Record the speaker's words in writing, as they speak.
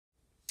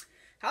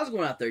How's it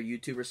going out there,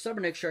 YouTubers?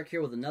 Cyberneticshark here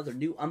with another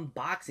new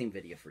unboxing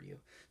video for you.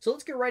 So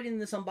let's get right into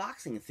this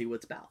unboxing and see what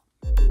it's about.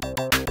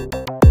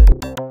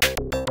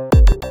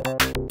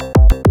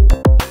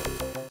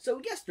 So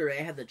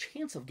yesterday I had the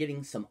chance of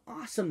getting some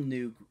awesome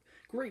new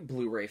great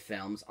Blu-ray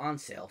films on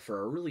sale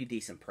for a really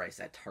decent price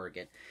at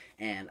Target.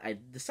 And I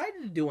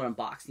decided to do an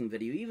unboxing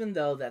video even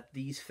though that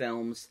these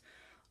films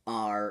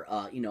are,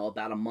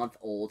 about a month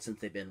old since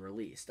they've been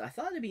released. I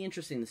thought it'd be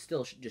interesting to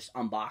still just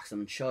unbox them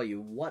and show you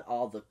what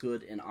all the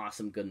good and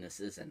awesome goodness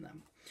is in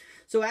them.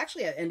 So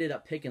actually I ended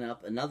up picking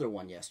up another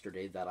one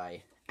yesterday that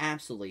I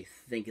absolutely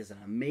think is an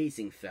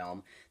amazing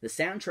film. The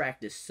soundtrack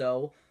is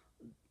so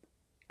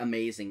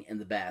amazing and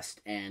the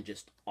best and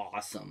just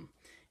awesome.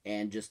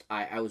 And just,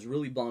 I was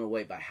really blown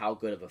away by how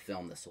good of a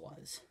film this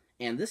was.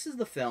 And this is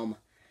the film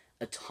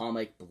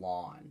Atomic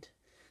Blonde.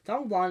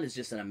 Atomic Blonde is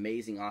just an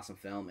amazing, awesome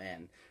film,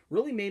 and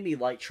really made me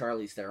like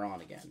Charlize Theron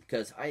again.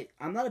 Because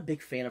I'm not a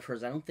big fan of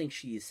hers. I don't think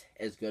she's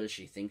as good as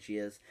she thinks she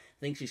is. I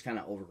think she's kind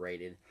of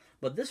overrated.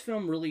 But this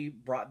film really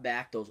brought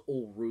back those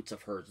old roots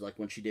of hers, like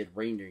when she did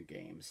Reindeer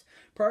Games,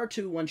 prior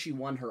to when she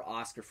won her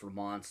Oscar for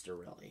Monster,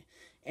 really.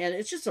 And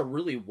it's just a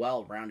really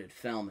well-rounded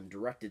film and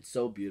directed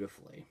so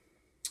beautifully.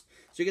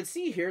 So you can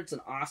see here, it's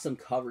an awesome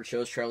cover. It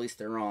shows Charlize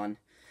Theron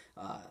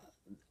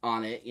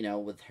on it,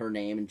 with her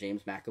name and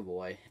James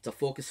McAvoy. It's a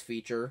Focus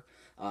Feature,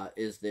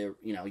 is the,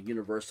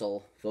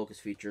 Universal Focus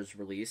Features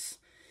release.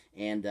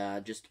 And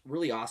just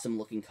really awesome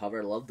looking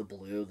cover. I love the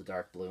blue, the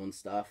dark blue and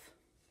stuff.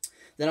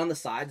 Then on the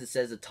sides it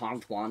says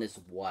Atomic Blonde as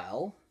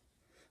well,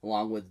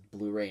 along with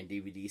Blu-ray and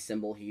DVD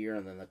symbol here,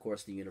 and then of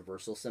course the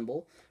Universal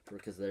symbol,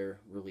 because they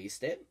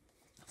released it.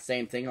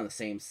 Same thing on the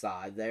same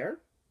side there.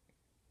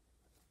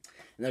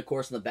 And then, of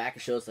course, in the back,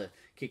 it shows a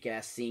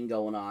kick-ass scene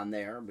going on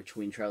there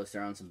between Charlize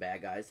Theron and some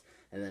bad guys.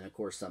 And then, of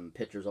course, some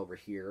pictures over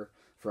here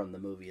from the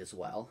movie as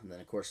well. And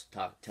then, of course,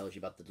 tells you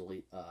about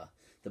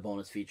the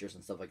bonus features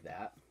and stuff like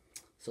that.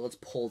 So let's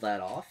pull that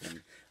off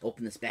and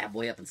open this bad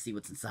boy up and see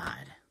what's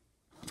inside.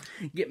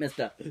 Get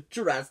Mr.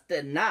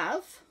 Trusted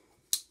Knife.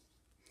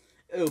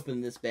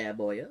 Open this bad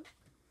boy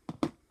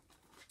up.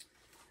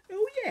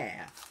 Oh,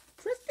 yeah.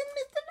 Trusted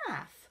Mr.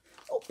 Knife.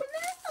 Open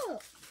it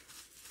up.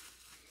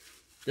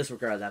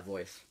 Disregard that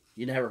voice.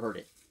 You never heard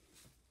it.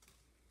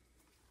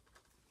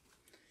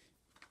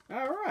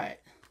 Alright.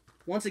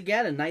 Once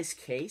again, a nice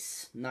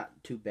case.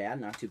 Not too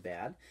bad, not too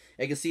bad.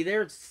 You can see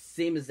there, it's the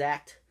same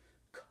exact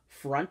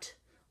front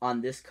on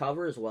this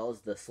cover as well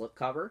as the slip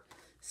cover.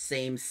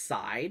 Same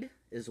side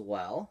as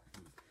well.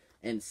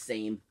 And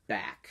same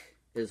back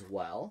as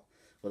well.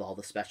 With all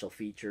the special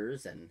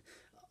features and,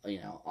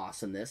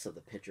 awesomeness of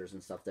the pictures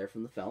and stuff there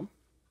from the film.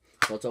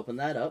 So let's open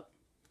that up.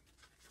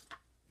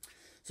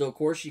 So, of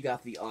course, you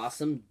got the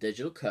awesome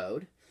digital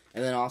code.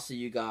 And then also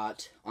you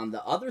got, on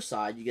the other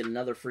side, you get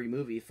another free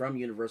movie from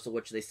Universal,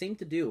 which they seem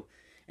to do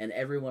in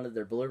every one of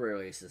their Blu-ray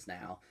releases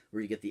now,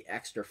 where you get the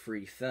extra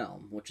free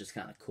film, which is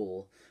kind of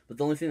cool. But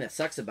the only thing that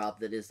sucks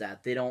about that is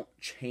that they don't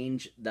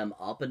change them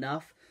up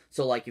enough.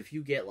 So, like, if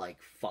you get,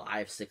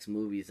 5, 6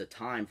 movies a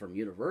time from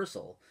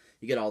Universal,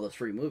 you get all those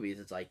free movies.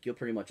 It's like you'll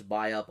pretty much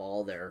buy up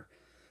all their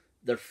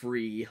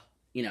free,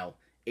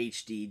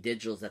 HD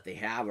digitals that they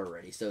have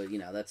already. So,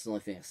 that's the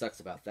only thing that sucks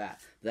about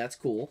that. But that's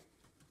cool.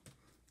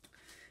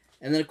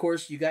 And then, of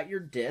course, you got your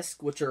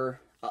disc, which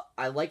are,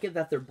 I like it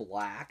that they're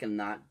black and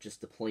not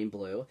just the plain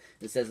blue.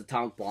 It says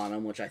Atomic Blonde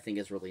on, which I think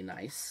is really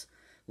nice.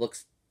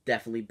 Looks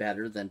definitely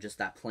better than just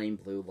that plain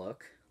blue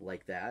look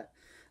like that.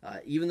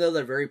 Even though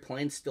they're very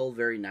plain, still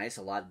very nice.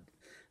 A lot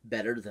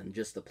better than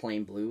just the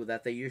plain blue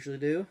that they usually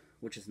do,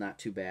 which is not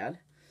too bad.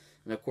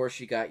 And, of course,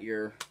 you got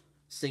your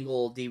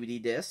single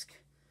DVD disc.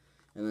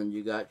 And then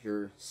you got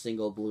your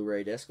single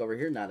Blu-ray disc over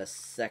here. Not a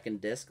second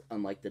disc,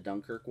 unlike the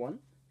Dunkirk one.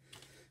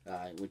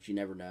 Which you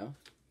never know.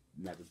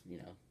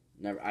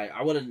 Never,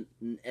 I would have,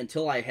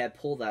 until I had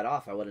pulled that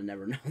off, I would have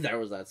never known there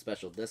was that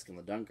special disc in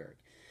the Dunkirk.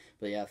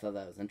 But yeah, I thought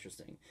that was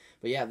interesting.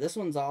 But yeah, this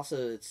one's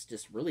also, it's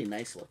just really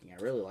nice looking.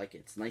 I really like it.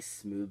 It's nice,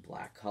 smooth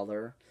black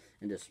color.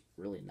 And just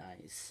really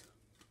nice.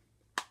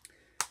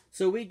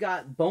 So we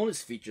got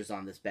bonus features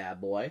on this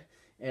bad boy.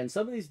 And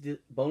some of these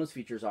bonus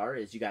features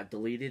is you got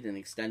deleted and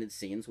extended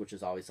scenes, which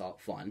is always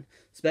fun.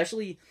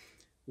 Especially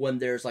when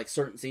there's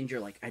certain scenes you're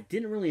like, I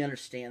didn't really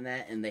understand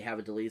that, and they have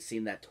a deleted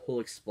scene that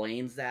totally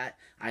explains that.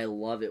 I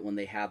love it when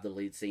they have the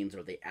deleted scenes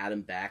or they add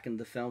them back into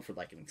the film for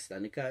an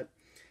extended cut.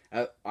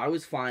 I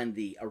always find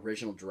the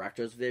original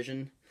director's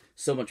vision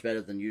so much better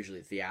than usually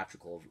the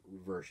theatrical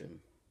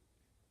version.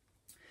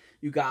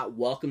 You got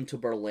Welcome to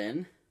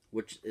Berlin,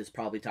 which is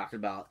probably talking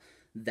about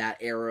that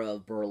era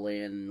of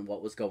Berlin,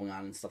 what was going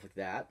on and stuff like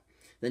that.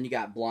 Then you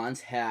got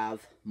Blondes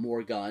Have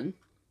More Gun.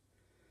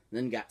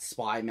 Then you got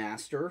Spy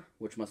Master,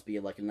 which must be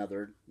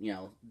another,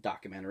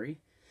 documentary.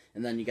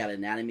 And then you got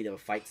Anatomy of a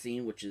Fight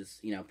Scene, which is,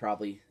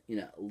 probably,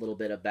 a little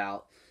bit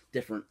about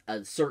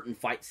a certain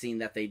fight scene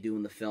that they do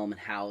in the film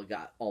and how it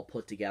got all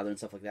put together and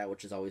stuff like that,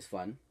 which is always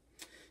fun.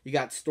 You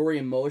got Story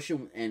in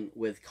Motion and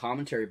with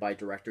commentary by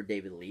director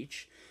David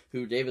Leitch,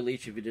 who David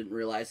Leitch, if you didn't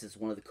realize, is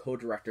one of the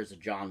co-directors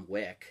of John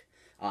Wick,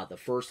 the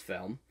first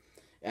film.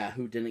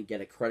 who didn't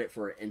get a credit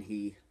for it, and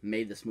he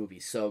made this movie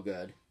so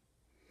good.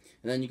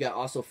 And then you got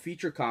also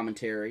feature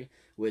commentary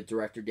with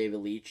director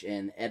David Leitch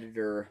and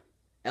editor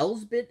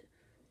Elsbeth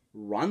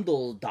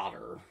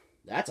Rundelsdatter.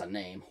 That's a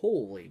name.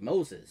 Holy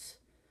Moses.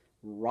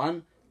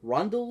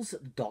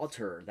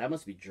 Rundelsdatter. That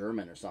must be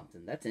German or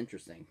something. That's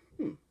interesting.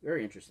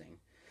 Very interesting.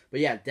 But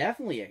yeah,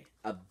 definitely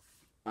an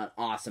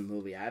awesome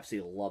movie. I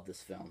absolutely love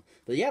this film.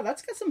 But yeah,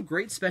 that's got some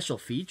great special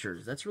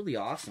features. That's really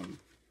awesome.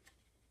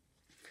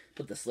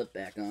 Put the slip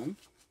back on.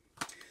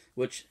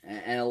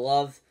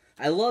 And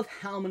I love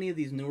how many of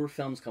these newer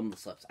films come with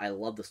slips. I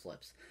love the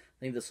slips.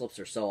 I think the slips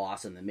are so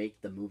awesome. They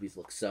make the movies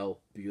look so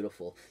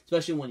beautiful.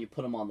 Especially when you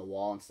put them on the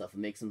wall and stuff. It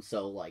makes them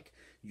so, like,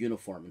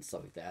 uniform and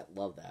stuff like that.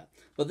 Love that.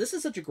 But this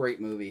is such a great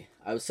movie.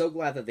 I was so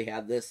glad that they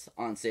had this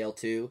on sale,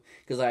 too.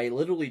 Because I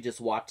literally just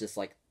watched this,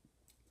 like,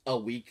 a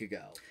week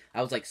ago.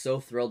 I was, like, so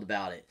thrilled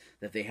about it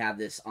that they had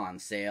this on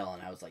sale.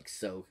 And I was, like,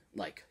 so,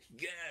 like,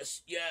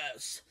 yes,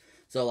 yes.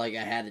 So, like,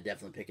 I had to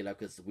definitely pick it up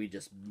because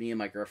me and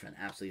my girlfriend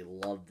absolutely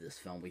loved this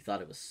film. We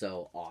thought it was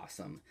so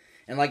awesome.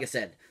 And like I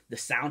said, the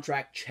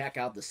soundtrack, check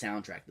out the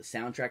soundtrack. The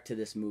soundtrack to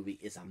this movie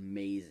is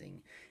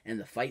amazing. And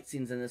the fight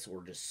scenes in this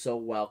were just so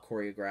well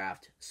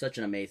choreographed. Such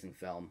an amazing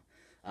film.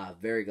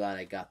 Very glad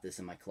I got this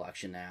in my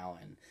collection now.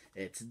 And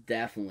it's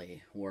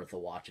definitely worth a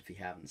watch if you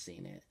haven't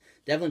seen it.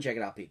 Definitely check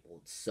it out, people.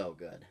 It's so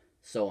good.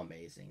 So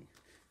amazing.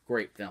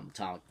 Great film,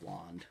 Atomic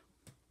Blonde.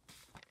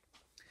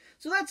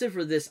 So that's it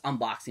for this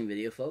unboxing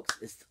video,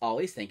 folks. As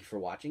always, thank you for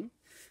watching.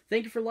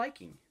 Thank you for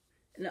liking.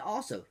 And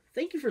also,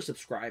 thank you for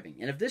subscribing.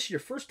 And if this is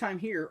your first time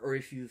here, or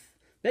if you've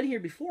been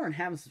here before and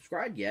haven't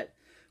subscribed yet,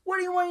 what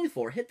are you waiting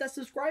for? Hit that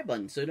subscribe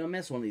button so you don't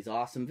miss one of these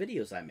awesome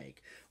videos I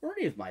make, or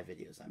any of my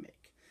videos I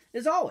make.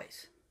 As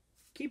always,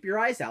 keep your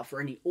eyes out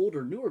for any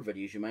older, newer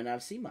videos you might not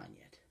have seen mine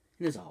yet.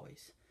 And as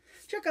always,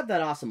 check out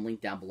that awesome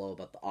link down below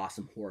about the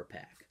awesome horror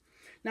pack.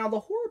 Now,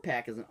 the Horror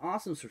Pack is an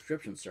awesome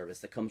subscription service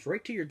that comes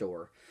right to your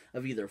door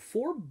of either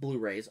 4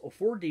 Blu-rays or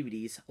 4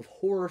 DVDs of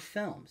horror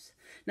films.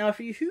 Now, if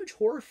you're a huge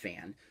horror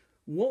fan,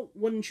 what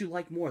wouldn't you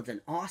like more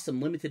than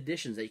awesome limited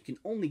editions that you can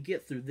only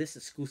get through this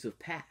exclusive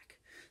pack?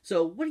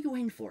 So, what are you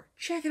waiting for?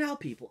 Check it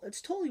out, people.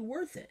 It's totally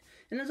worth it.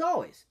 And as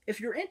always, if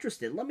you're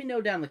interested, let me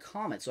know down in the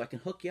comments so I can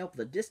hook you up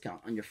with a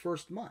discount on your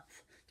first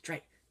month. That's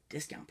right,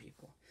 discount,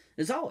 people.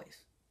 As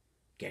always,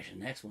 catch you in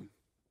the next one.